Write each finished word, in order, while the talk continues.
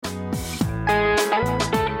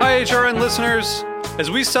HRN listeners.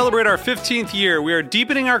 As we celebrate our 15th year, we are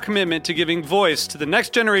deepening our commitment to giving voice to the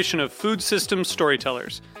next generation of food systems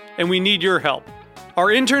storytellers, and we need your help. Our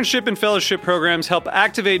internship and fellowship programs help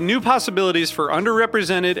activate new possibilities for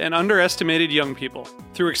underrepresented and underestimated young people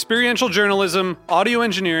through experiential journalism, audio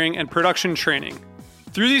engineering, and production training.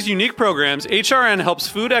 Through these unique programs, HRN helps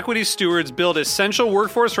food equity stewards build essential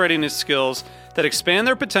workforce readiness skills that expand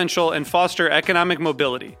their potential and foster economic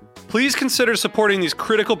mobility. Please consider supporting these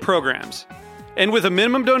critical programs. And with a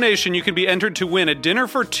minimum donation, you can be entered to win a dinner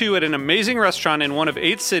for two at an amazing restaurant in one of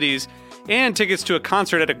 8 cities and tickets to a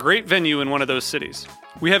concert at a great venue in one of those cities.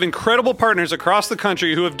 We have incredible partners across the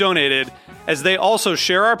country who have donated, as they also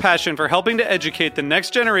share our passion for helping to educate the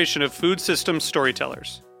next generation of food systems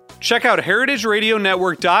storytellers. Check out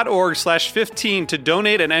heritageradionetwork.org/15 to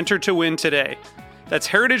donate and enter to win today. That's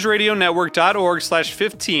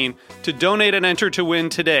heritageradionetwork.org/15 to donate and enter to win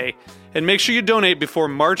today. And make sure you donate before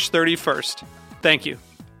March 31st. Thank you.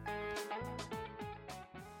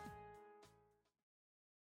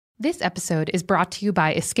 This episode is brought to you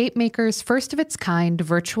by Escape Maker's first-of-its-kind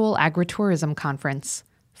virtual agritourism conference.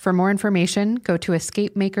 For more information, go to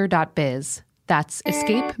escapemaker.biz. That's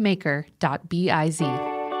escapemaker.biz.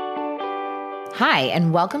 Hi,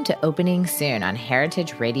 and welcome to Opening Soon on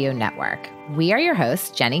Heritage Radio Network. We are your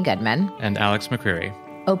hosts, Jenny Goodman and Alex McCreary.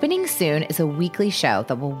 Opening Soon is a weekly show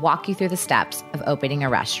that will walk you through the steps of opening a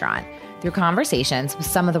restaurant through conversations with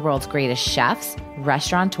some of the world's greatest chefs,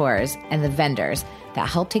 restaurateurs, and the vendors that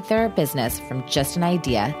help take their business from just an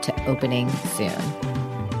idea to opening soon.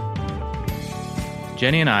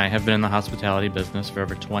 Jenny and I have been in the hospitality business for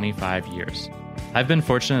over 25 years. I've been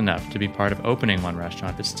fortunate enough to be part of opening one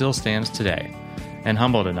restaurant that still stands today, and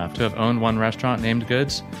humbled enough to have owned one restaurant named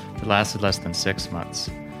Goods that lasted less than 6 months.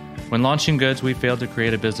 When launching Goods, we failed to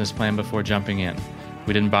create a business plan before jumping in.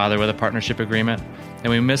 We didn't bother with a partnership agreement,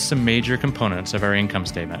 and we missed some major components of our income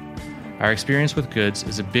statement. Our experience with Goods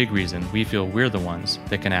is a big reason we feel we're the ones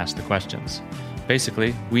that can ask the questions.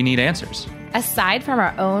 Basically, we need answers. Aside from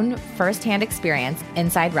our own firsthand experience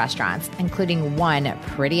inside restaurants, including one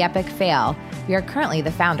pretty epic fail, we are currently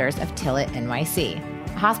the founders of Tillet NYC,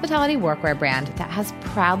 a hospitality workwear brand that has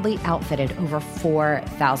proudly outfitted over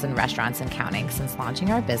 4,000 restaurants and counting since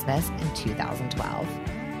launching our business in 2012.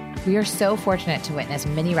 We are so fortunate to witness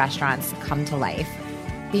many restaurants come to life.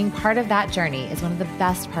 Being part of that journey is one of the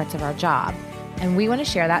best parts of our job, and we want to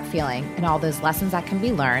share that feeling and all those lessons that can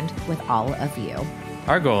be learned with all of you.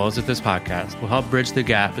 Our goal is that this podcast will help bridge the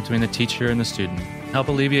gap between the teacher and the student, help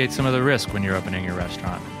alleviate some of the risk when you're opening your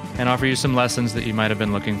restaurant, and offer you some lessons that you might have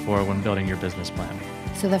been looking for when building your business plan.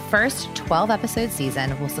 So the first 12-episode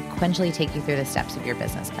season will sequentially take you through the steps of your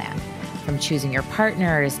business plan, from choosing your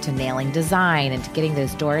partners to nailing design and to getting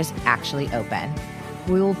those doors actually open.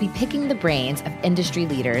 We will be picking the brains of industry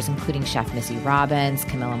leaders, including Chef Missy Robbins,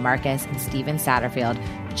 Camilla Marcus, and Steven Satterfield,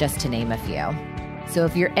 just to name a few. So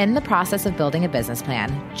if you're in the process of building a business plan,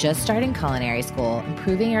 just starting culinary school,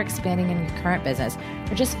 improving or expanding in your current business,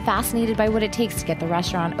 or just fascinated by what it takes to get the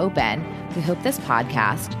restaurant open, we hope this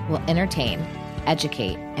podcast will entertain,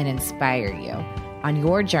 educate, and inspire you on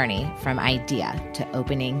your journey from idea to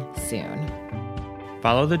opening soon.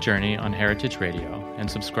 Follow the journey on Heritage Radio and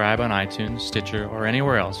subscribe on iTunes, Stitcher, or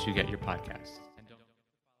anywhere else you get your podcasts.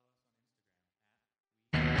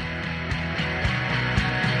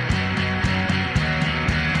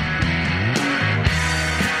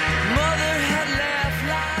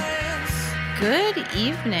 Good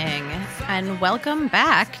evening, and welcome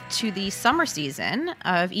back to the summer season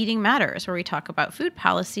of Eating Matters, where we talk about food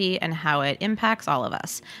policy and how it impacts all of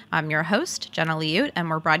us. I'm your host, Jenna Liut,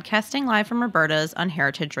 and we're broadcasting live from Roberta's on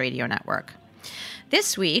Heritage Radio Network.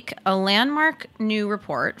 This week, a landmark new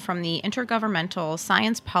report from the Intergovernmental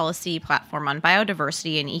Science Policy Platform on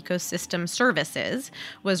Biodiversity and Ecosystem Services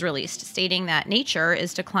was released, stating that nature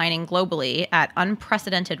is declining globally at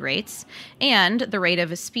unprecedented rates, and the rate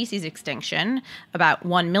of species extinction, about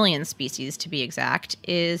 1 million species to be exact,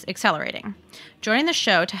 is accelerating. Joining the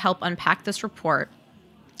show to help unpack this report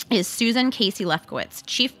is Susan Casey-Lefkowitz,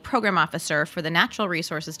 Chief Program Officer for the Natural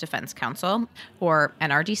Resources Defense Council, or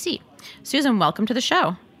NRDC. Susan, welcome to the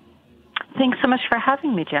show. Thanks so much for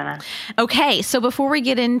having me, Jenna. Okay, so before we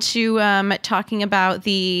get into talking about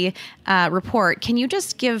the report, can you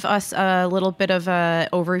just give us a little bit of an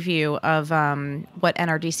overview of what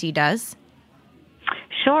NRDC does?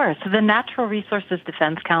 Sure. So the Natural Resources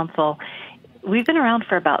Defense Council, we've been around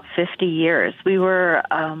for about 50 years. We were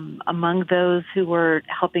among those who were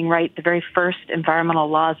helping write the very first environmental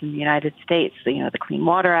laws in the United States, the Clean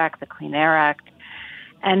Water Act, the Clean Air Act.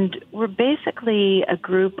 And we're basically a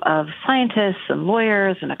group of scientists and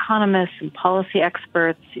lawyers and economists and policy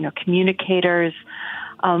experts, communicators,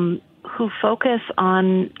 who focus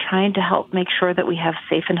on trying to help make sure that we have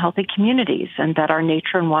safe and healthy communities and that our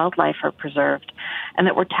nature and wildlife are preserved and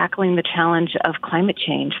that we're tackling the challenge of climate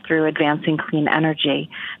change through advancing clean energy.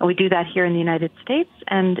 And we do that here in the United States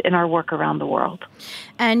and in our work around the world.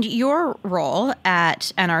 And your role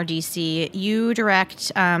at NRDC, you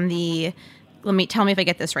direct tell me if I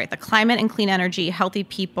get this right, the Climate and Clean Energy, Healthy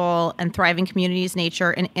People, and Thriving Communities,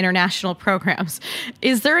 Nature, and International Programs.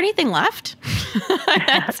 Is there anything left?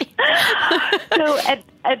 So at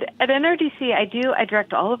NRDC, I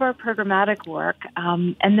direct all of our programmatic work.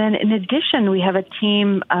 And then in addition, we have a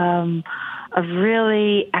team of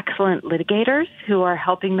really excellent litigators who are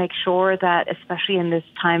helping make sure that, especially in this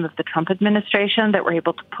time of the Trump administration, that we're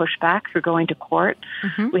able to push back through going to court.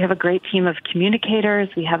 Mm-hmm. We have a great team of communicators.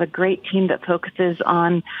 We have a great team that focuses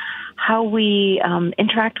on how we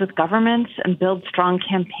interact with governments and build strong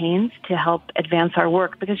campaigns to help advance our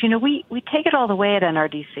work. Because, we take it all the way at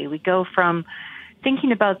NRDC. We go from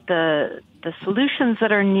thinking about the solutions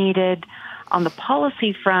that are needed on the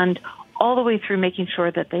policy front all the way through making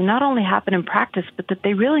sure that they not only happen in practice, but that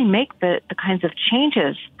they really make the kinds of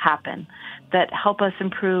changes happen that help us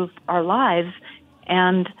improve our lives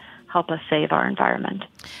and help us save our environment.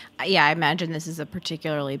 Yeah, I imagine this is a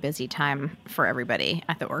particularly busy time for everybody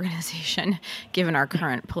at the organization, given our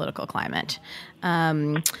current political climate.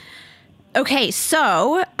 Okay,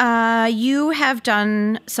 so you have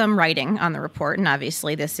done some writing on the report, and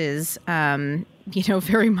obviously this is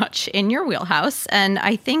very much in your wheelhouse. And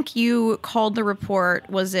I think you called the report,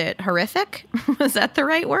 was it horrific? Was that the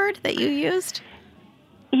right word that you used?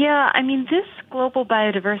 Yeah, this global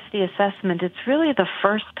biodiversity assessment, it's really the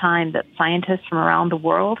first time that scientists from around the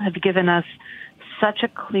world have given us such a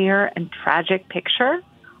clear and tragic picture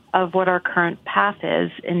of what our current path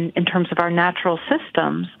is in terms of our natural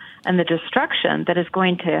systems and the destruction that is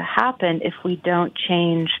going to happen if we don't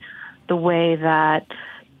change the way that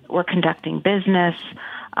we're conducting business,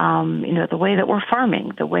 the way that we're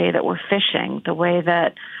farming, the way that we're fishing, the way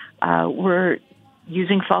that we're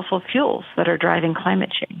using fossil fuels that are driving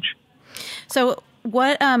climate change. So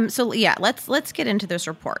what? Let's get into this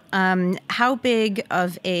report. How big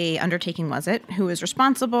of a undertaking was it? Who is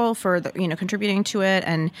responsible for contributing to it,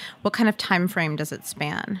 and what kind of time frame does it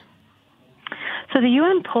span? So the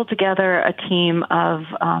UN pulled together a team of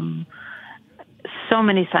so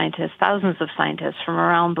many scientists, thousands of scientists from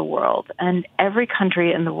around the world, and every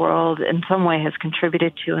country in the world in some way has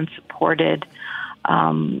contributed to and supported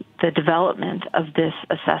the development of this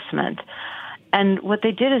assessment. And what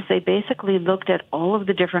they did is they basically looked at all of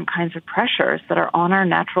the different kinds of pressures that are on our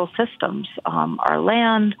natural systems, our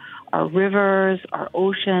land, our rivers, our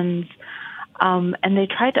oceans, and they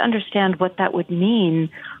tried to understand what that would mean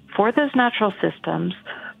for those natural systems,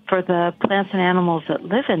 for the plants and animals that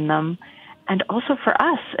live in them, and also for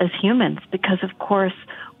us as humans, because, of course,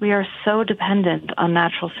 we are so dependent on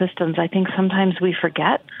natural systems. I think sometimes we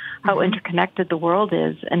forget how interconnected the world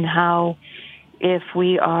is and how if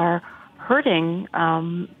we are hurting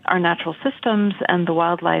our natural systems and the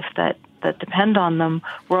wildlife that depend on them,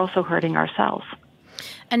 we're also hurting ourselves.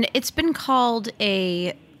 And it's been called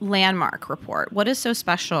a landmark report. What is so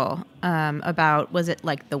special about, was it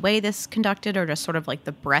like the way this conducted or just sort of like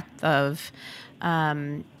the breadth of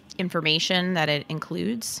information that it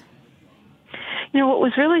includes? What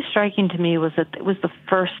was really striking to me was that it was the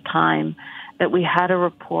first time that we had a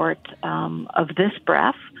report of this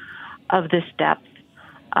breadth, of this depth,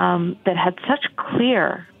 that had such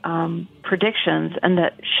clear predictions and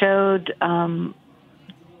that showed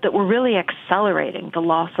that we're really accelerating the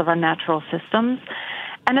loss of our natural systems.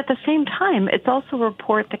 And at the same time, it's also a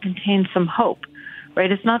report that contains some hope,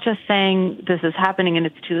 right? It's not just saying this is happening and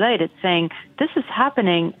it's too late. It's saying this is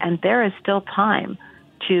happening and there is still time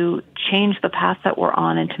to change the path that we're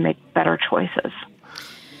on and to make better choices.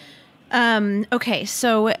 Okay,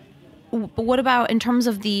 so what about in terms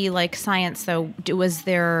of the science though? Was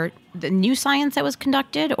there the new science that was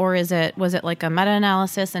conducted, or was it like a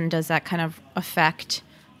meta-analysis, and does that kind of affect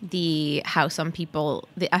the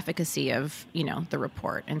efficacy of the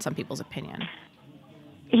report in some people's opinion?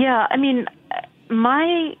 Yeah,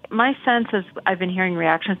 my sense as I've been hearing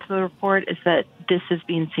reactions to the report is that this is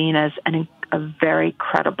being seen as a very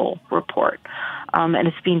credible report. And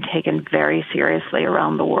it's being taken very seriously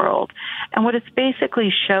around the world. And what it's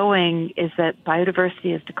basically showing is that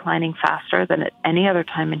biodiversity is declining faster than at any other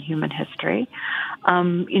time in human history.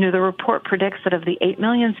 The report predicts that of the 8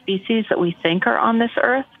 million species that we think are on this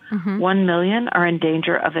earth, 1 million are in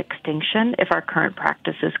danger of extinction if our current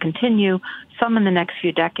practices continue, some in the next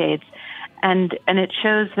few decades. And it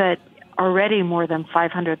shows that already more than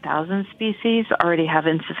 500,000 species already have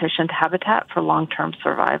insufficient habitat for long-term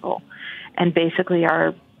survival, and basically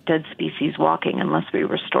are dead species walking unless we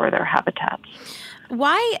restore their habitats.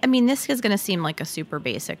 Why? I mean, this is going to seem like a super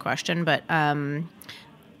basic question, but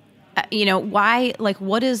why? Like,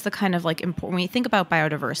 what is the kind of like important when you think about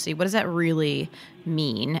biodiversity? What does that really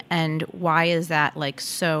mean, and why is that like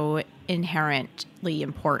so inherently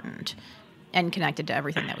important and connected to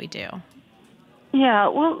everything that we do? Yeah.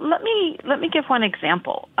 Well, let me give one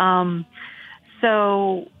example.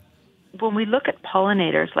 So when we look at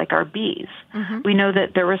pollinators like our bees, we know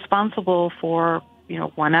that they're responsible for,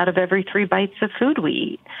 1 out of every 3 bites of food we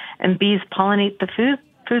eat. And bees pollinate the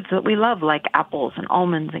foods that we love, like apples and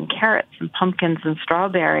almonds and carrots and pumpkins and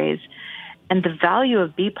strawberries. And the value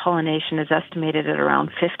of bee pollination is estimated at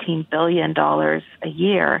around $15 billion a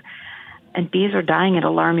year. And bees are dying at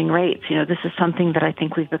alarming rates. This is something that I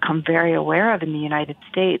think we've become very aware of in the United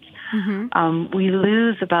States. We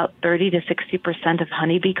lose about 30 to 60% of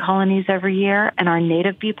honeybee colonies every year, and our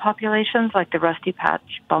native bee populations, like the rusty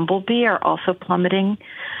patch bumblebee, are also plummeting.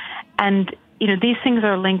 And, these things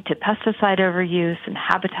are linked to pesticide overuse and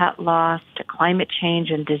habitat loss, to climate change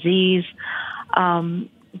and disease.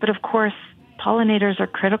 But of course, pollinators are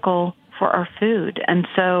critical for our food. And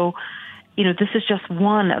so, this is just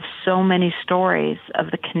one of so many stories of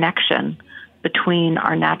the connection between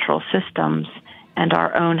our natural systems and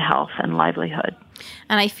our own health and livelihood.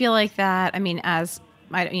 And I feel like that, as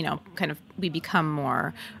we become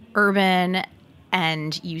more urban,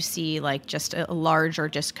 and you see like just a larger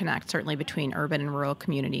disconnect, certainly between urban and rural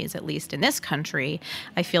communities, at least in this country.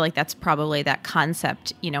 I feel like that's probably that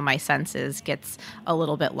concept, my senses gets a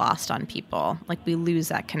little bit lost on people. Like we lose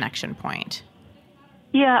that connection point.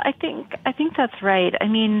 Yeah, I think that's right.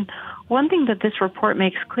 One thing that this report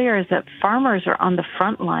makes clear is that farmers are on the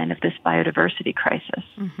front line of this biodiversity crisis.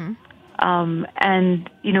 And,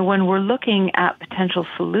 when we're looking at potential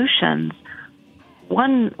solutions,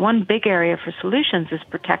 one big area for solutions is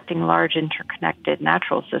protecting large interconnected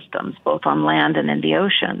natural systems, both on land and in the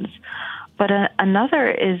oceans. But another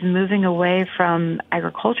is moving away from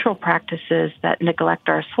agricultural practices that neglect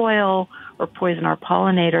our soil or poison our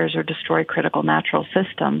pollinators or destroy critical natural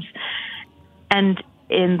systems. And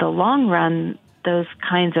in the long run, those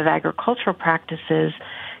kinds of agricultural practices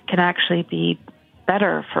can actually be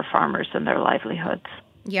better for farmers and their livelihoods.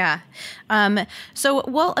 Yeah.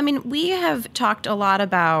 We have talked a lot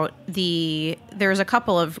about there's a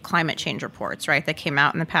couple of climate change reports, right, that came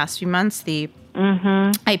out in the past few months, the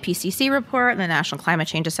IPCC report and the National Climate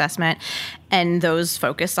Change Assessment, and those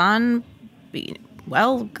focus on,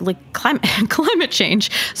 climate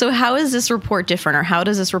change. So how is this report different, or how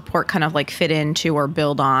does this report kind of like fit into or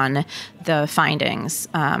build on the findings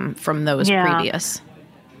from those previous?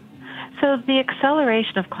 So the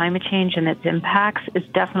acceleration of climate change and its impacts is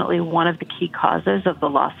definitely one of the key causes of the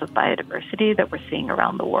loss of biodiversity that we're seeing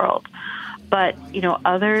around the world. But,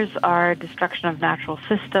 others are destruction of natural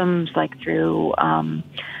systems, like through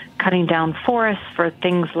cutting down forests for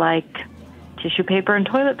things like tissue paper and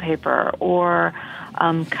toilet paper, or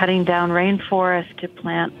cutting down rainforests to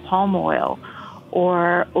plant palm oil,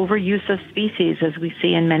 or overuse of species, as we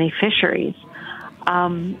see in many fisheries.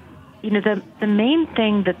 The main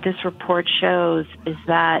thing that this report shows is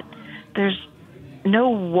that there's no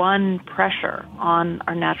one pressure on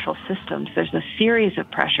our natural systems. There's a series of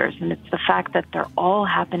pressures, and it's the fact that they're all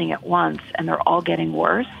happening at once and they're all getting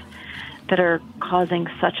worse that are causing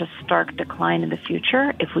such a stark decline in the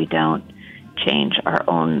future if we don't change our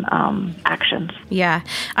own actions. Yeah.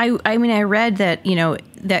 I read that,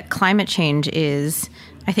 that climate change is,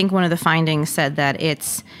 I think one of the findings said that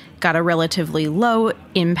it's got a relatively low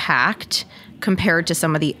impact compared to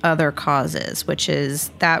some of the other causes,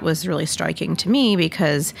 that was really striking to me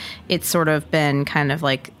because it's sort of been kind of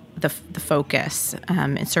like the focus,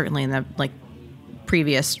 and certainly in the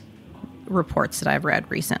previous reports that I've read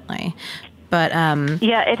recently. But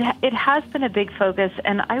it has been a big focus,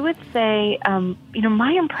 and I would say,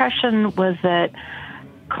 my impression was that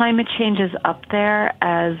climate change is up there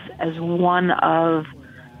as one of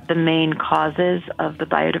the main causes of the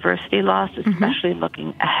biodiversity loss, especially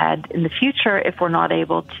looking ahead in the future if we're not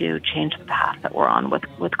able to change the path that we're on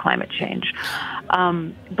with climate change.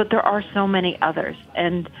 But there are so many others,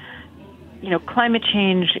 and climate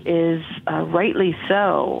change is rightly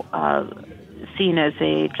so seen as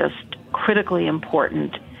a just critically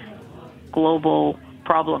important global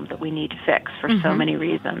problem that we need to fix for so many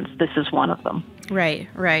reasons. This is one of them. Right.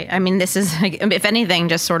 I mean, this is, if anything,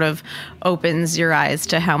 just sort of opens your eyes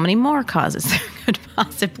to how many more causes there could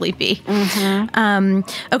possibly be.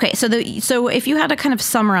 Okay, so if you had to kind of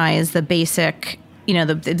summarize the basic,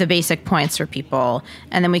 the basic points for people,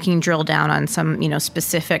 and then we can drill down on some,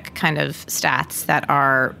 specific kind of stats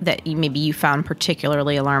that maybe you found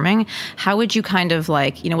particularly alarming. How would you kind of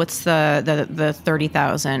what's the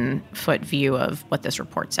 30,000 foot view of what this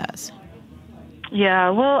report says? Yeah,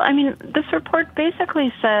 well, I mean, this report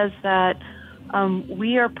basically says that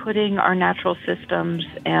we are putting our natural systems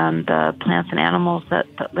and the plants and animals that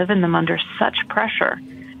live in them under such pressure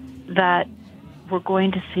that we're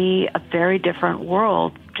going to see a very different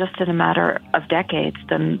world just in a matter of decades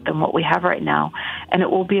than what we have right now. And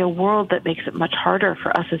it will be a world that makes it much harder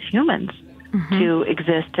for us as humans to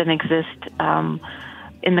exist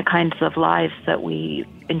in the kinds of lives that we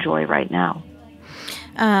enjoy right now.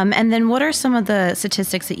 And then what are some of the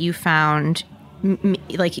statistics that you found,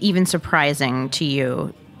 even surprising to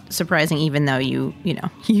you, even though you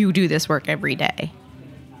do this work every day?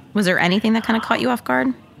 Was there anything that kind of caught you off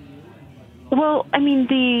guard? Well, I mean,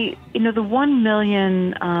 the 1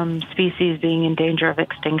 million species being in danger of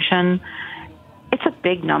extinction, it's a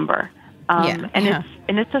big number.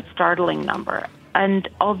 It's a startling number. And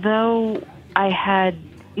although I had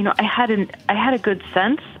a good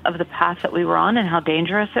sense of the path that we were on and how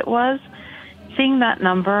dangerous it was, seeing that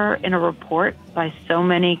number in a report by so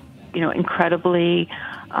many, incredibly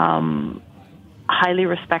highly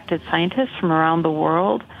respected scientists from around the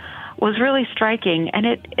world was really striking. And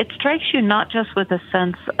it strikes you not just with a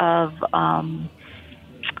sense of,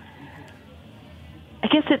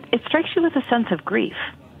 it strikes you with a sense of grief,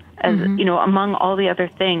 as among all the other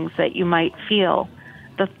things that you might feel.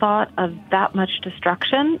 The thought of that much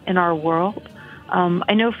destruction in our world,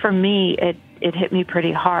 I know for me, it hit me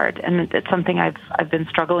pretty hard, and it's something I've been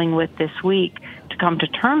struggling with this week to come to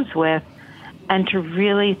terms with, and to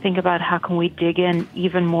really think about how can we dig in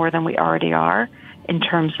even more than we already are in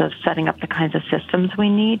terms of setting up the kinds of systems we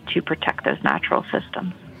need to protect those natural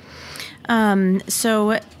systems.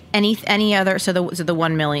 So any other, so the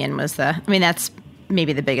 1 million was that's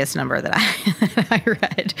maybe the biggest number that I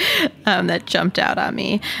read that jumped out on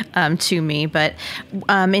me, to me. But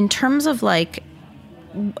in terms of any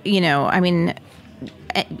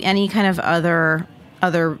kind of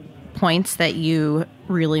other points that you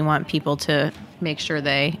really want people to make sure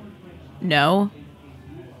they know?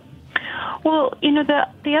 Well,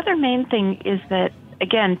 the other main thing is that,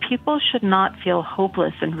 again, people should not feel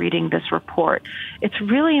hopeless in reading this report. It's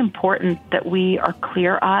really important that we are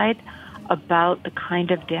clear-eyed about the kind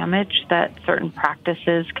of damage that certain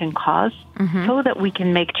practices can cause so that we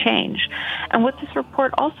can make change. And what this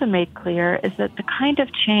report also made clear is that the kind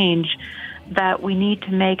of change that we need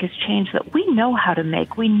to make is change that we know how to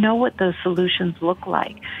make. We know what those solutions look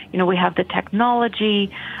like. We have the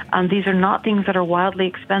technology. These are not things that are wildly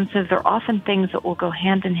expensive. They're often things that will go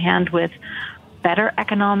hand in hand with better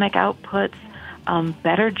economic outputs,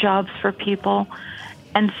 better jobs for people.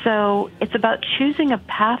 And so it's about choosing a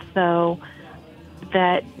path, though,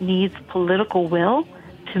 that needs political will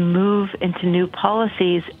to move into new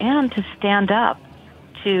policies and to stand up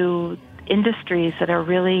to industries that are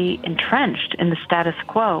really entrenched in the status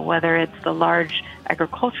quo, whether it's the large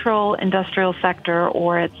agricultural industrial sector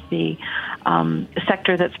or it's the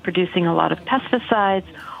sector that's producing a lot of pesticides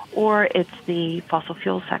or it's the fossil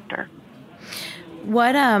fuel sector.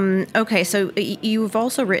 What, okay, so you've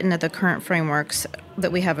also written that the current frameworks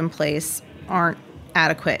that we have in place aren't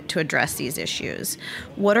adequate to address these issues.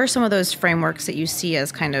 What are some of those frameworks that you see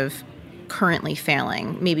as kind of currently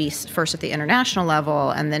failing? Maybe first at the international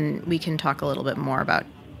level, and then we can talk a little bit more about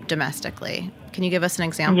domestically. Can you give us an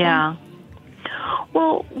example? Yeah.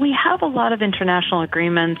 Well, we have a lot of international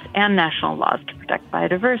agreements and national laws to protect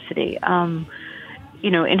biodiversity.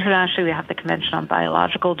 Internationally, we have the Convention on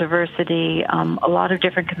Biological Diversity, a lot of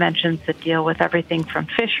different conventions that deal with everything from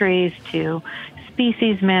fisheries to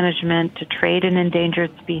species management to trade in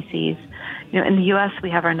endangered species. In the U.S., we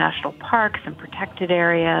have our national parks and protected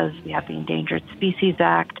areas. We have the Endangered Species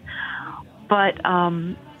Act. But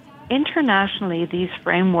internationally, these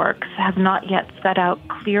frameworks have not yet set out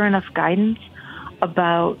clear enough guidance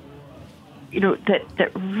about,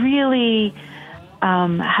 that really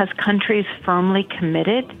has countries firmly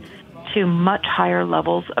committed to much higher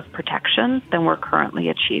levels of protection than we're currently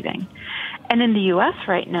achieving. And in the U.S.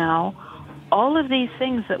 right now, all of these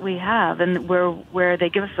things that we have and where they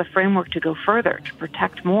give us a framework to go further, to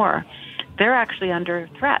protect more, they're actually under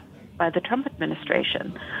threat by the Trump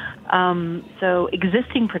administration. So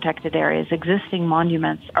existing protected areas, existing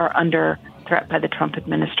monuments are under threat by the Trump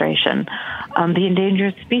administration. The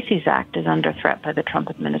Endangered Species Act is under threat by the Trump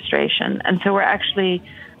administration. And so we're actually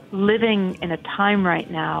living in a time right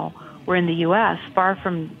now where in the U.S., far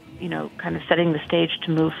from, kind of setting the stage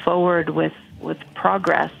to move forward with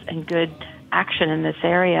progress and good action in this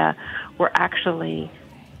area, we're actually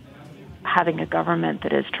having a government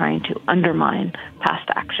that is trying to undermine past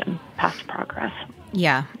action, past progress.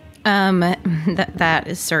 Yeah, that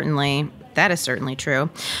is certainly true.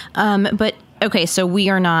 But okay, so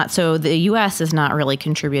the U.S. is not really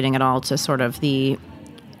contributing at all to sort of the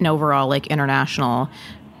overall international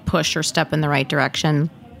push or step in the right direction.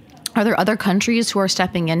 Are there other countries who are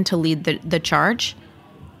stepping in to lead the charge?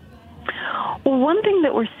 Well, one thing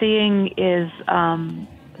that we're seeing is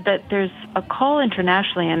that there's a call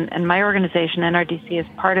internationally, and my organization, NRDC, is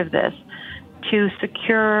part of this, to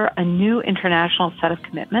secure a new international set of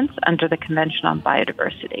commitments under the Convention on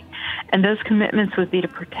Biodiversity. And those commitments would be to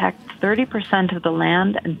protect 30% of the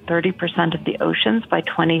land and 30% of the oceans by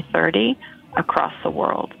 2030 across the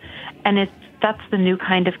world. And that's the new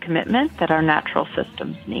kind of commitment that our natural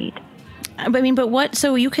systems need.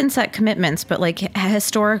 So you can set commitments, but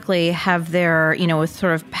historically, have there, with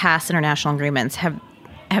sort of past international agreements, have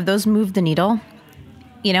those moved the needle?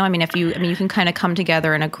 You can kind of come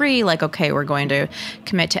together and agree, okay, we're going to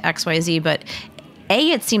commit to X, Y, Z, but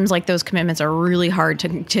A, it seems like those commitments are really hard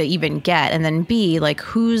to even get, and then B,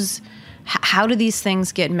 how do these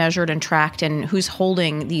things get measured and tracked, and who's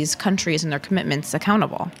holding these countries and their commitments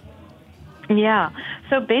accountable? Yeah.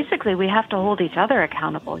 So basically, we have to hold each other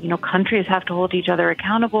accountable. Countries have to hold each other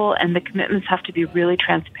accountable, and the commitments have to be really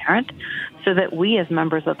transparent so that we as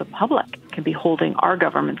members of the public can be holding our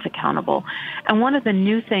governments accountable. And one of the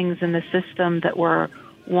new things in the system that we're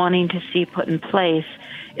wanting to see put in place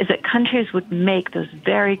is that countries would make those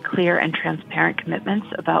very clear and transparent commitments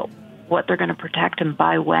about what they're going to protect and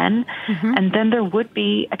by when. Mm-hmm. And then there would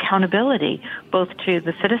be accountability both to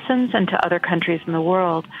the citizens and to other countries in the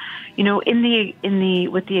world.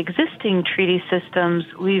 With the existing treaty systems,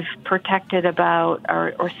 we've protected about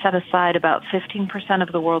or set aside about 15%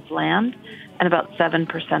 of the world's land and about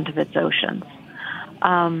 7% of its oceans.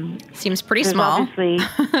 Seems pretty small. Obviously,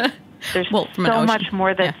 there's so much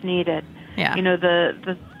more that's needed. Yeah.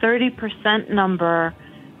 The 30% number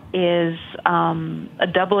is a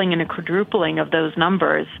doubling and a quadrupling of those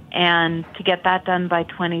numbers. And to get that done by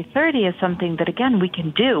 2030 is something that, again, we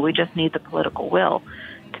can do. We just need the political will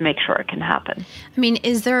to make sure it can happen.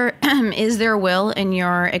 Is there will in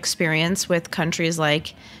your experience with countries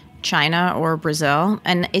like China or Brazil?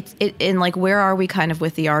 And where are we kind of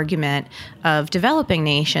with the argument of developing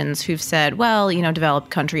nations who've said, well, developed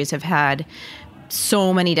countries have had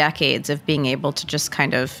so many decades of being able to just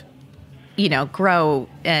kind of grow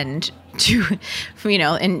and do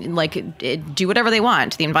whatever they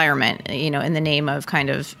want to the environment, in the name of kind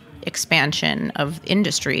of expansion of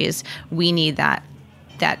industries. We need that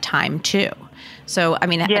time too. So,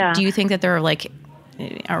 do you think that there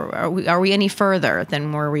are we any further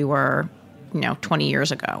than where we were, 20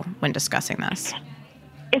 years ago when discussing this?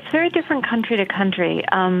 It's very different country to country.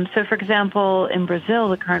 So, for example, in Brazil,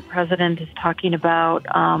 the current president is talking about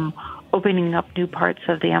opening up new parts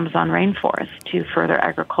of the Amazon rainforest to further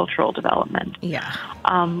agricultural development. Yeah.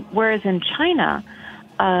 Whereas in China,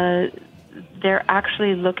 they're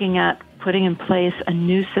actually looking at putting in place a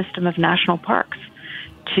new system of national parks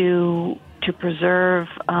to preserve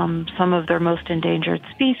some of their most endangered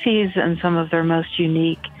species and some of their most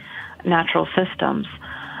unique natural systems.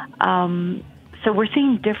 So we're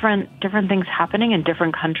seeing different things happening in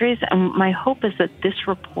different countries, and my hope is that this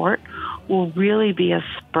report will really be a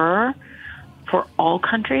spur for all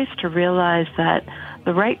countries to realize that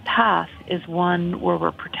the right path is one where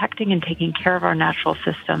we're protecting and taking care of our natural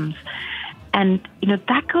systems. And,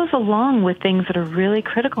 that goes along with things that are really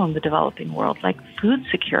critical in the developing world, like food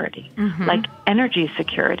security, mm-hmm. like energy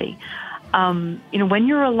security. When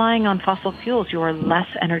you're relying on fossil fuels, you are less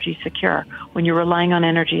energy secure. When you're relying on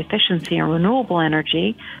energy efficiency and renewable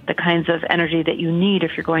energy, the kinds of energy that you need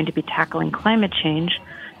if you're going to be tackling climate change,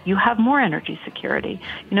 you have more energy security.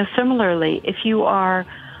 Similarly, if you are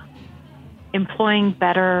employing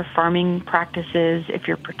better farming practices, if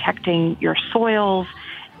you're protecting your soils,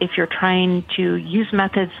 if you're trying to use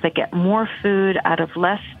methods that get more food out of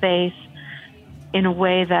less space in a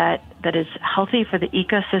way that is healthy for the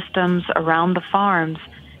ecosystems around the farms,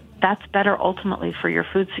 that's better ultimately for your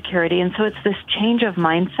food security. And so it's this change of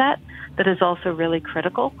mindset that is also really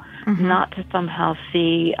critical, mm-hmm. not to somehow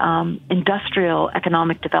see industrial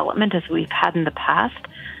economic development as we've had in the past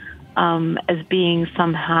as being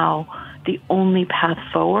somehow the only path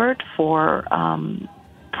forward for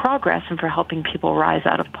progress and for helping people rise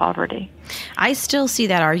out of poverty. I still see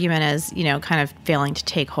that argument as, kind of failing to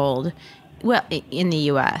take hold. Well, in the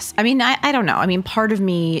U.S. I mean, I don't know. I mean, part of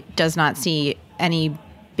me does not see any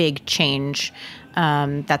big change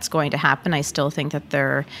that's going to happen. I still think that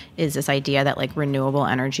there is this idea that like renewable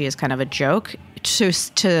energy is kind of a joke to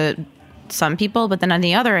some people. But then on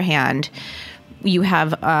the other hand, you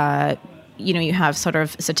have you have sort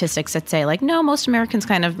of statistics that say like, no, most Americans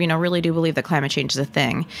kind of, really do believe that climate change is a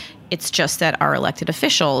thing. It's just that our elected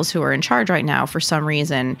officials who are in charge right now, for some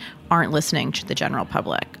reason, aren't listening to the general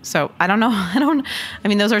public. So I don't know. I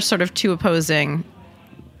mean, those are sort of two opposing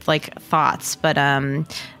like thoughts, but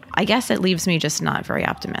I guess it leaves me just not very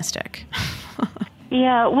optimistic.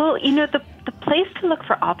 Yeah, well, the place to look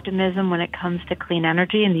for optimism when it comes to clean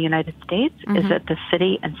energy in the United States is at the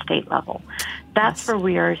city and state level. That's where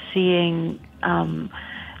we are seeing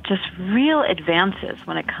just real advances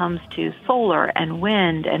when it comes to solar and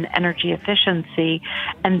wind and energy efficiency.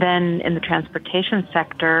 And then in the transportation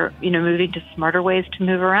sector, moving to smarter ways to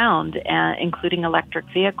move around, including electric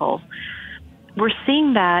vehicles. We're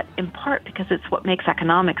seeing that in part because it's what makes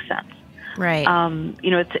economic sense. Right.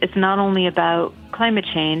 It's not only about climate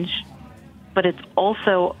change, but it's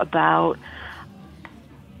also about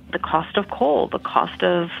the cost of coal, the cost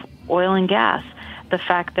of oil and gas, the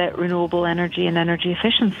fact that renewable energy and energy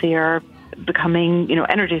efficiency are becoming,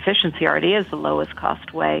 energy efficiency already is the lowest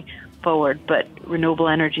cost way forward, but renewable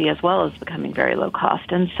energy as well is becoming very low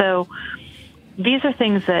cost. And so these are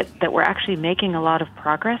things that we're actually making a lot of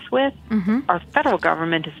progress with. Our federal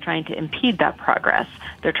government is trying to impede that progress.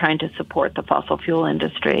 They're trying to support the fossil fuel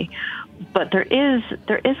industry. But there is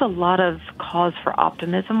a lot of cause for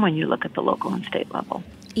optimism when you look at the local and state level.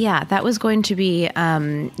 Yeah, that was going to be,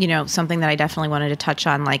 something that I definitely wanted to touch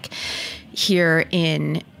on. Like here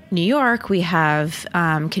in New York, we have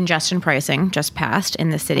congestion pricing just passed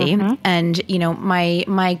in the city. And,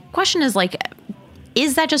 my question is like,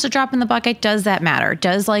 is that just a drop in the bucket? Does that matter?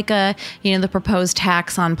 Does the proposed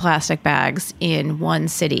tax on plastic bags in one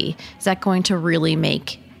city, is that going to really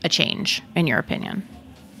make a change, in your opinion?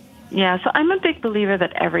 Yeah, so I'm a big believer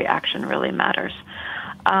that every action really matters.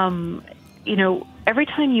 Every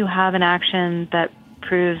time you have an action that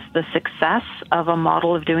proves the success of a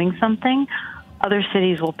model of doing something, other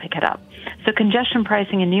cities will pick it up. So congestion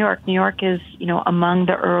pricing in New York is, among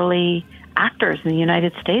the early actors in the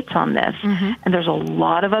United States on this. And there's a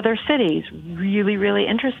lot of other cities really, really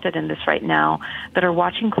interested in this right now that are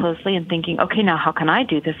watching closely and thinking, okay, now how can I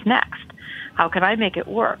do this next? How can I make it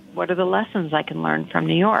work? What are the lessons I can learn from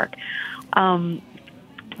New York?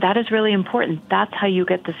 That is really important. That's how you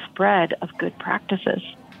get the spread of good practices.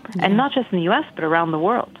 And not just in the U.S., but around the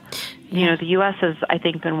world. The U.S. has, I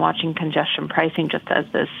think, been watching congestion pricing just as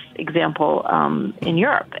this example in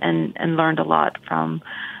Europe and learned a lot from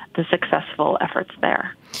the successful efforts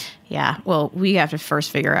there. Yeah, well, we have to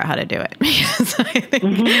first figure out how to do it because I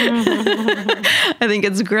think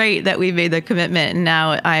it's great that we made the commitment, and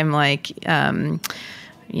now I'm like,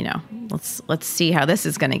 let's see how this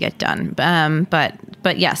is going to get done.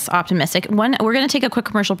 But yes, optimistic. We're going to take a quick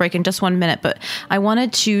commercial break in just 1 minute, but I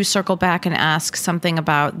wanted to circle back and ask something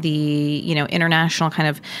about the international kind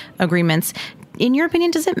of agreements. In your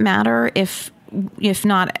opinion, does it matter if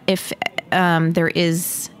not,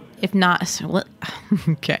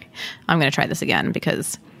 okay, I'm going to try this again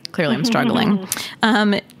because clearly I'm struggling.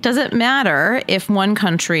 Does it matter if one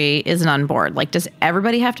country isn't on board? Like, does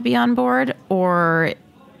everybody have to be on board, or,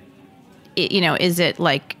 is it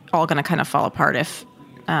like all going to kind of fall apart if,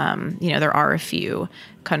 there are a few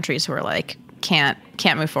countries who are like, can't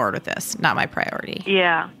move forward with this. Not my priority.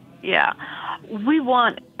 Yeah. We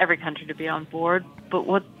want every country to be on board, but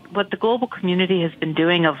what the global community has been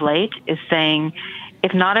doing of late is saying,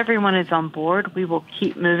 if not everyone is on board, we will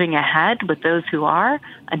keep moving ahead with those who are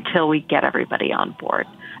until we get everybody on board.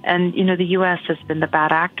 And, the U.S. has been the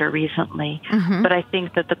bad actor recently, but I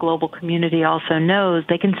think that the global community also knows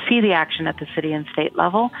they can see the action at the city and state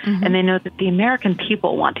level, and they know that the American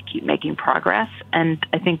people want to keep making progress, and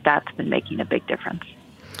I think that's been making a big difference.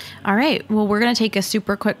 All right. Well, we're going to take a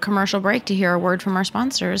super quick commercial break to hear a word from our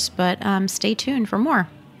sponsors, but stay tuned for more.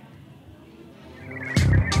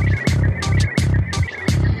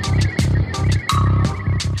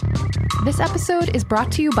 This episode is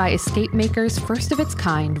brought to you by Escape Maker's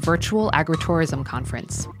first-of-its-kind virtual agritourism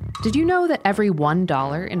conference. Did you know that every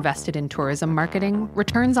 $1 invested in tourism marketing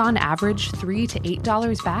returns on average $3 to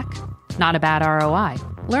 $8 back? Not a bad ROI.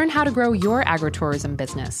 Learn how to grow your agritourism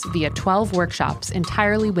business via 12 workshops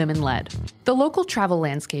entirely women-led. The local travel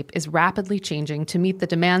landscape is rapidly changing to meet the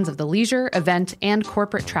demands of the leisure, event, and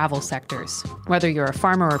corporate travel sectors. Whether you're a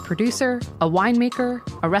farmer or producer, a winemaker,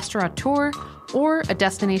 a restaurateur, or a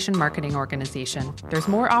destination marketing organization, there's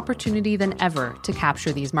more opportunity than ever to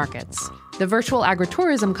capture these markets. The Virtual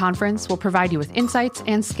Agritourism Conference will provide you with insights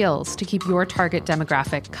and skills to keep your target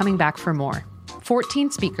demographic coming back for more. 14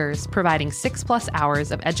 speakers providing 6+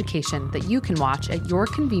 hours of education that you can watch at your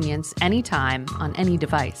convenience anytime on any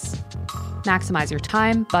device. Maximize your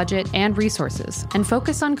time, budget, and resources, and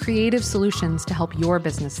focus on creative solutions to help your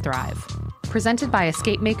business thrive. Presented by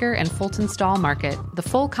EscapeMaker and Fulton Stall Market, the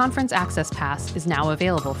full conference access pass is now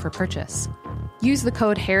available for purchase. Use the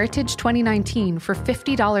code HERITAGE2019 for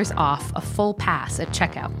 $50 off a full pass at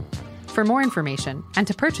checkout. For more information and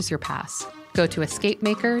to purchase your pass, go to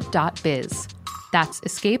escapemaker.biz. That's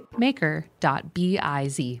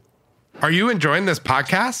escapemaker.biz. Are you enjoying this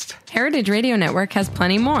podcast? Heritage Radio Network has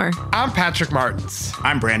plenty more. I'm Patrick Martins.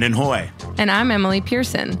 I'm Brandon Hoy. And I'm Emily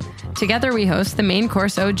Pearson. Together we host The Main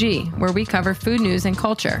Course OG, where we cover food news and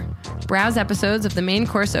culture. Browse episodes of The Main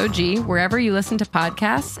Course OG wherever you listen to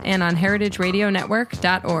podcasts and on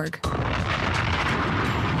heritageradionetwork.org.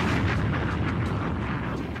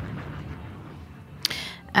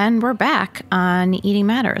 And we're back on Eating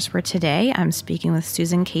Matters, where today I'm speaking with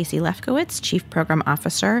Susan Casey Lefkowitz, Chief Program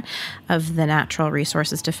Officer of the Natural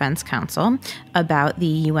Resources Defense Council, about the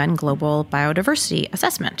UN Global Biodiversity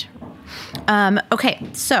Assessment. Okay,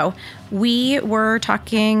 so we were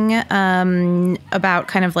talking about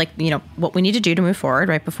kind of like, what we need to do to move forward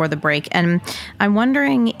right before the break. And I'm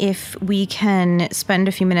wondering if we can spend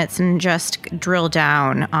a few minutes and just drill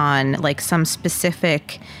down on like some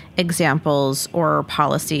specific examples or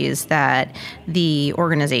policies that the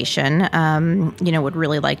organization, would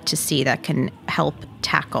really like to see that can help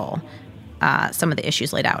tackle some of the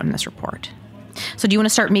issues laid out in this report. So do you want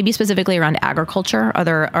to start maybe specifically around agriculture?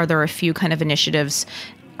 Are there a few kind of initiatives?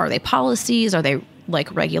 Are they policies? Are they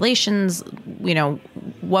like regulations?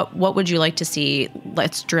 What would you like to see?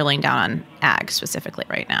 Let's drilling down on ag specifically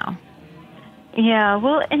right now. Yeah,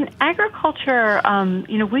 well, in agriculture,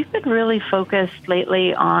 we've been really focused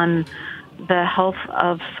lately on the health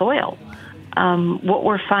of soil. What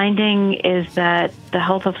we're finding is that the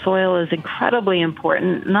health of soil is incredibly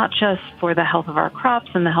important, not just for the health of our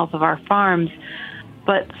crops and the health of our farms,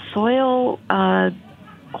 but soil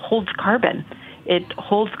holds carbon. It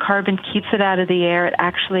holds carbon, keeps it out of the air. It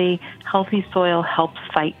actually, healthy soil helps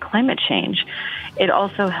fight climate change. It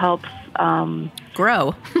also helps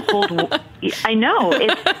grow. I know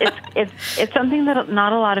it's something that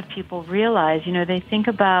not a lot of people realize. They think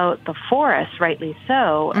about the forest, rightly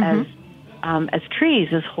so, as trees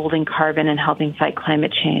as holding carbon and helping fight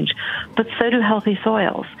climate change, but so do healthy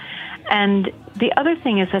soils. And the other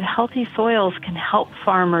thing is that healthy soils can help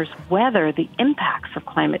farmers weather the impacts of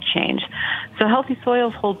climate change. So healthy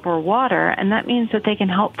soils hold more water, and that means that they can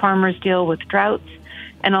help farmers deal with droughts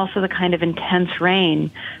and also the kind of intense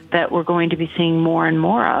rain that we're going to be seeing more and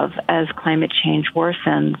more of as climate change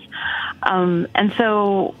worsens. And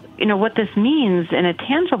so, what this means in a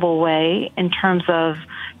tangible way in terms of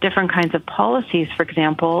different kinds of policies, for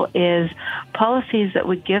example, is policies that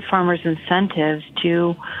would give farmers incentives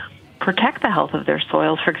to protect the health of their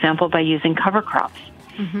soils, for example, by using cover crops.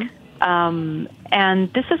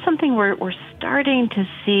 And this is something we're starting to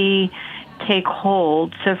see take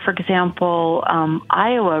hold. So, for example,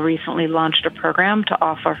 Iowa recently launched a program to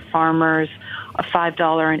offer farmers a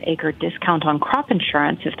 $5 an acre discount on crop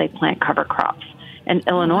insurance if they plant cover crops. And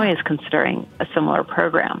Illinois is considering a similar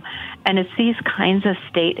program. And it's these kinds of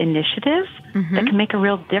state initiatives that can make a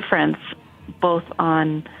real difference both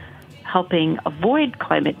on helping avoid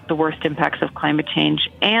the worst impacts of climate change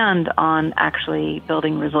and on actually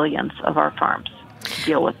building resilience of our farms to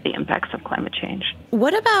deal with the impacts of climate change.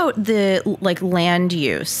 What about the land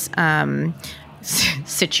use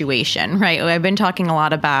situation, right? I've been talking a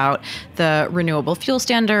lot about the renewable fuel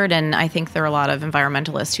standard, and I think there are a lot of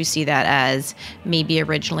environmentalists who see that as maybe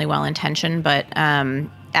originally well-intentioned, but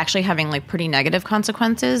actually having pretty negative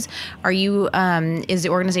consequences. Is the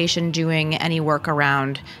organization doing any work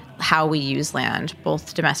around how we use land,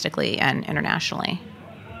 both domestically and internationally?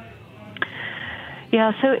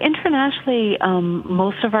 Yeah, so internationally,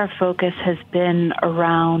 most of our focus has been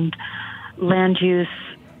around land use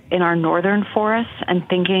in our northern forests and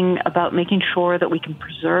thinking about making sure that we can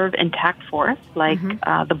preserve intact forests, like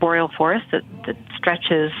the boreal forest that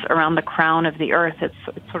stretches around the crown of the earth. It's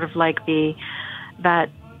sort of like that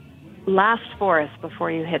last forest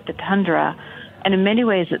before you hit the tundra. And in many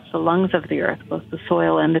ways, it's the lungs of the earth, both the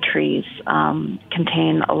soil and the trees,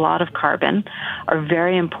 contain a lot of carbon, are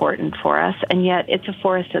very important for us. And yet it's a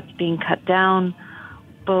forest that's being cut down,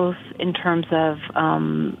 both in terms of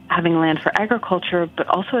having land for agriculture, but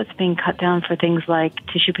also it's being cut down for things like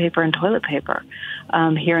tissue paper and toilet paper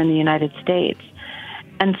here in the United States.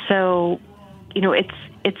 And so,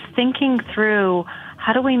 it's thinking through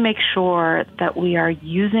how do we make sure that we are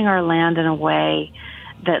using our land in a way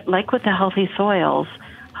that, like with the healthy soils,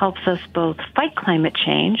 helps us both fight climate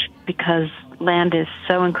change, because land is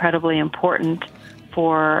so incredibly important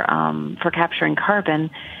for capturing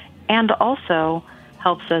carbon, and also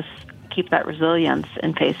helps us keep that resilience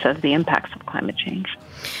in face of the impacts of climate change.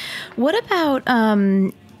 What about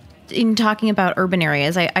in talking about urban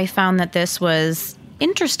areas? I found that this was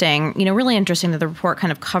interesting, really interesting that the report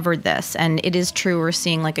kind of covered this. And it is true, we're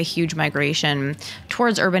seeing like a huge migration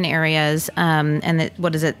towards urban areas. And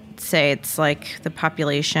what does it say? It's like the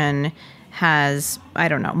population has,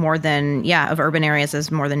 of urban areas has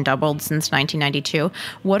more than doubled since 1992.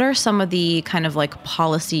 What are some of the kind of like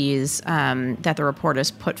policies that the report has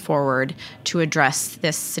put forward to address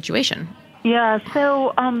this situation? Yeah,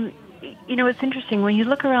 so, it's interesting. When you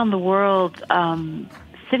look around the world,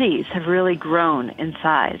 cities have really grown in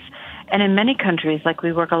size. And in many countries, like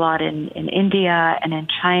we work a lot in India and in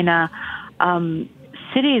China,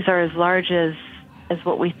 cities are as large as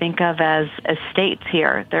what we think of as states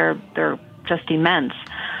here. They're just immense.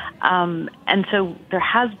 And so there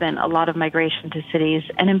has been a lot of migration to cities.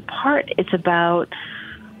 And in part, it's about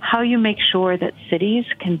how you make sure that cities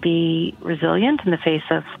can be resilient in the face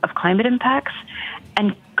of climate impacts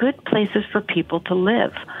and good places for people to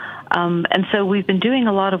live. And so we've been doing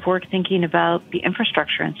a lot of work thinking about the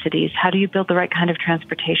infrastructure in cities. How do you build the right kind of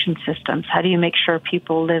transportation systems? How do you make sure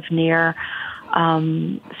people live near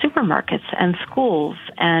supermarkets and schools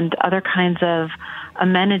and other kinds of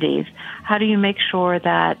amenities? How do you make sure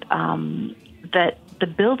that that the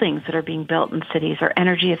buildings that are being built in cities are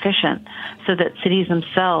energy efficient, so that cities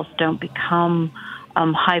themselves don't become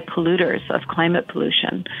high polluters of climate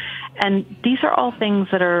pollution? And these are all things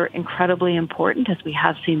that are incredibly important as we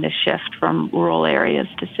have seen this shift from rural areas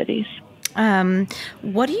to cities.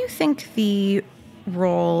 What do you think the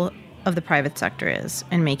role of the private sector is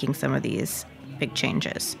in making some of these big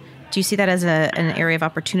changes? Do you see that as an area of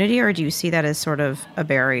opportunity, or do you see that as sort of a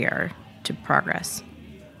barrier to progress?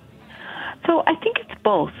 So I think it's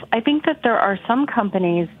both. I think that there are some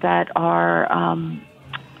companies that are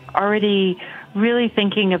already really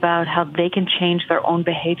thinking about how they can change their own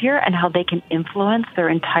behavior and how they can influence their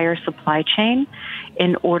entire supply chain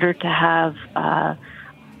in order to have a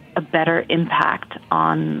better impact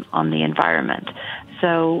on the environment.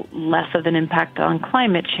 So less of an impact on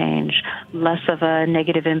climate change, less of a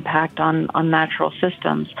negative impact on natural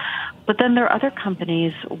systems. But then there are other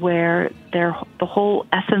companies where the whole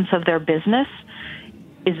essence of their business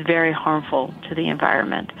is very harmful to the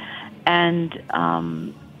environment. And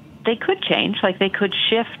they could change, like they could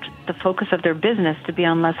shift the focus of their business to be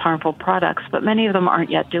on less harmful products, but many of them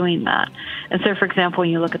aren't yet doing that. And so, for example,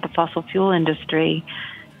 when you look at the fossil fuel industry,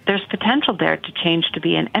 there's potential there to change to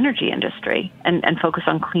be an energy industry and focus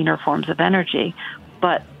on cleaner forms of energy,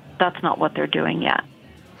 but that's not what they're doing yet.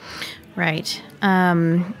 Right.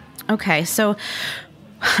 Okay, so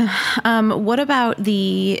what about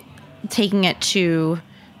the taking it to,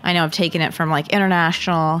 I know I've taken it from like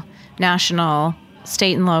international, national,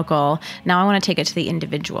 state and local. Now I want to take it to the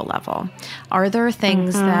individual level. Are there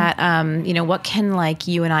things that, what can like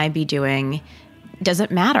you and I be doing? Does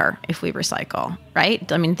it matter if we recycle,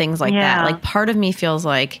 right? I mean, things like that. Like part of me feels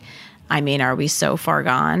like, are we so far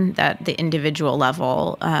gone that the individual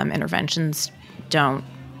level interventions don't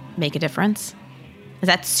make a difference? Is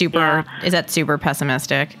that super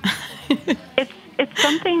pessimistic? It's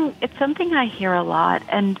something I hear a lot,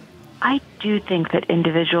 and I do think that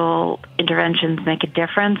individual interventions make a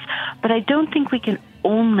difference, but I don't think we can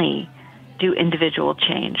only do individual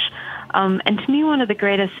change. And to me, one of the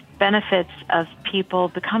greatest benefits of people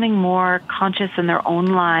becoming more conscious in their own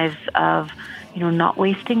lives of, not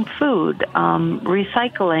wasting food,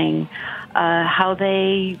 recycling, how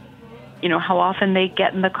they, how often they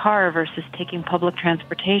get in the car versus taking public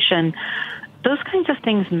transportation, those kinds of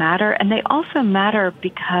things matter. And they also matter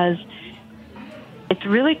because it's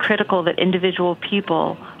really critical that individual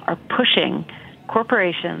people are pushing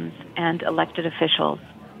corporations and elected officials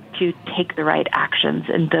to take the right actions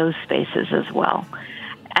in those spaces as well.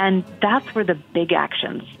 And that's where the big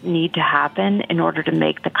actions need to happen in order to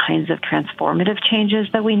make the kinds of transformative changes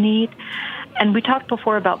that we need. And we talked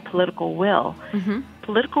before about political will.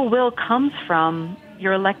 Political will comes from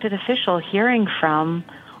your elected official hearing from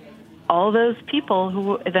all those people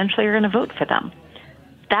who eventually are going to vote for them.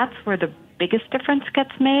 That's where the biggest difference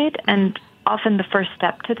gets made, and often the first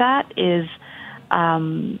step to that is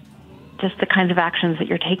just the kinds of actions that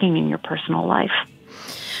you're taking in your personal life.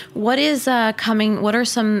 What is coming? What are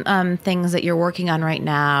some things that you're working on right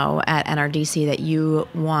now at NRDC that you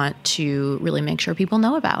want to really make sure people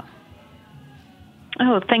know about?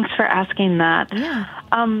 Oh, thanks for asking that. Yeah.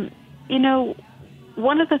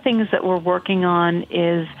 One of the things that we're working on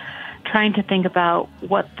is trying to think about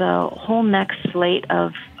what the whole next slate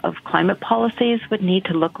of climate policies would need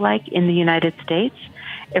to look like in the United States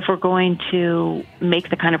if we're going to make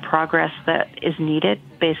the kind of progress that is needed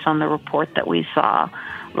based on the report that we saw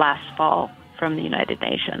last fall from the United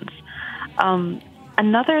Nations.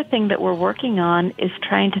 Another thing that we're working on is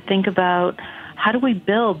trying to think about how do we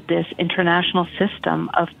build this international system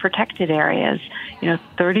of protected areas,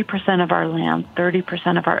 30% of our land,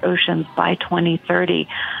 30% of our oceans by 2030.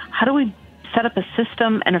 How do we set up a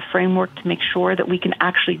system and a framework to make sure that we can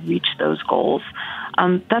actually reach those goals?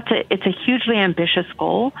 It's a hugely ambitious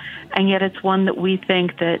goal, and yet it's one that we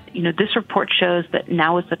think that, this report shows that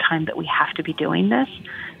now is the time that we have to be doing this.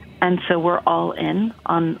 And so we're all in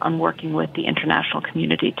on working with the international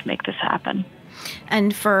community to make this happen.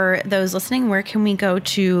 And for those listening, where can we go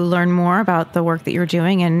to learn more about the work that you're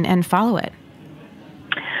doing and follow it?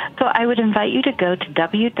 So I would invite you to go to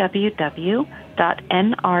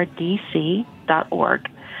www.nrdc.org.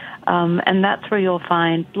 And that's where you'll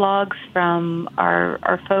find blogs from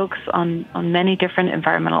our folks on many different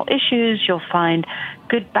environmental issues. You'll find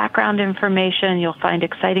good background information. You'll find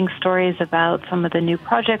exciting stories about some of the new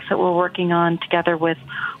projects that we're working on together with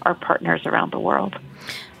our partners around the world.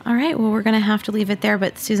 All right. Well, we're going to have to leave it there.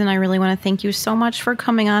 But Susan, I really want to thank you so much for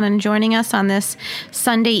coming on and joining us on this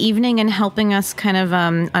Sunday evening and helping us kind of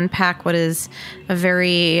unpack what is a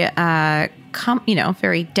very,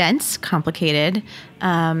 very dense, complicated,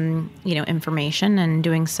 information, and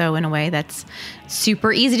doing so in a way that's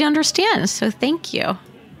super easy to understand. So thank you.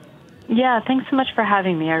 Yeah, thanks so much for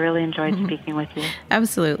having me. I really enjoyed speaking with you.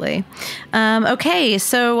 Absolutely. Okay,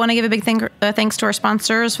 so I want to give a big thanks to our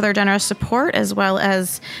sponsors for their generous support, as well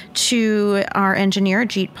as to our engineer,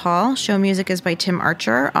 Jeet Paul. Show music is by Tim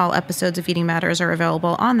Archer. All episodes of Eating Matters are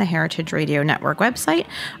available on the Heritage Radio Network website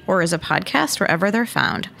or as a podcast wherever they're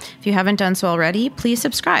found. If you haven't done so already, please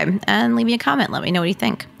subscribe and leave me a comment. Let me know what you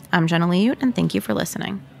think. I'm Jenna Liut, and thank you for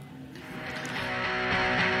listening.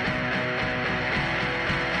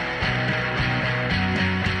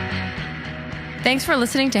 Thanks for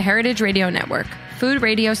listening to Heritage Radio Network, food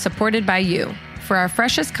radio supported by you. For our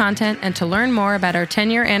freshest content and to learn more about our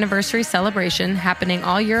 10-year anniversary celebration happening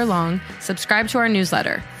all year long, subscribe to our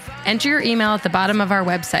newsletter. Enter your email at the bottom of our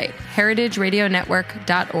website,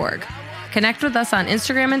 heritageradionetwork.org. Connect with us on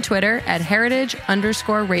Instagram and Twitter at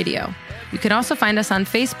heritage_radio. You can also find us on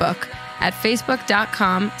Facebook at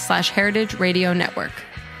facebook.com/Heritage Radio Network.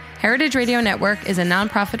 Heritage Radio Network is a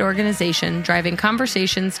nonprofit organization driving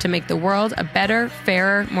conversations to make the world a better,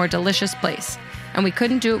 fairer, more delicious place. And we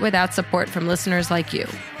couldn't do it without support from listeners like you.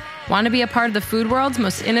 Want to be a part of the food world's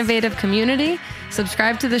most innovative community?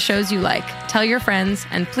 Subscribe to the shows you like, tell your friends,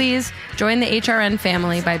 and please join the HRN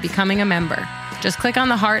family by becoming a member. Just click on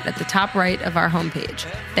the heart at the top right of our homepage.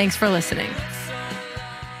 Thanks for listening.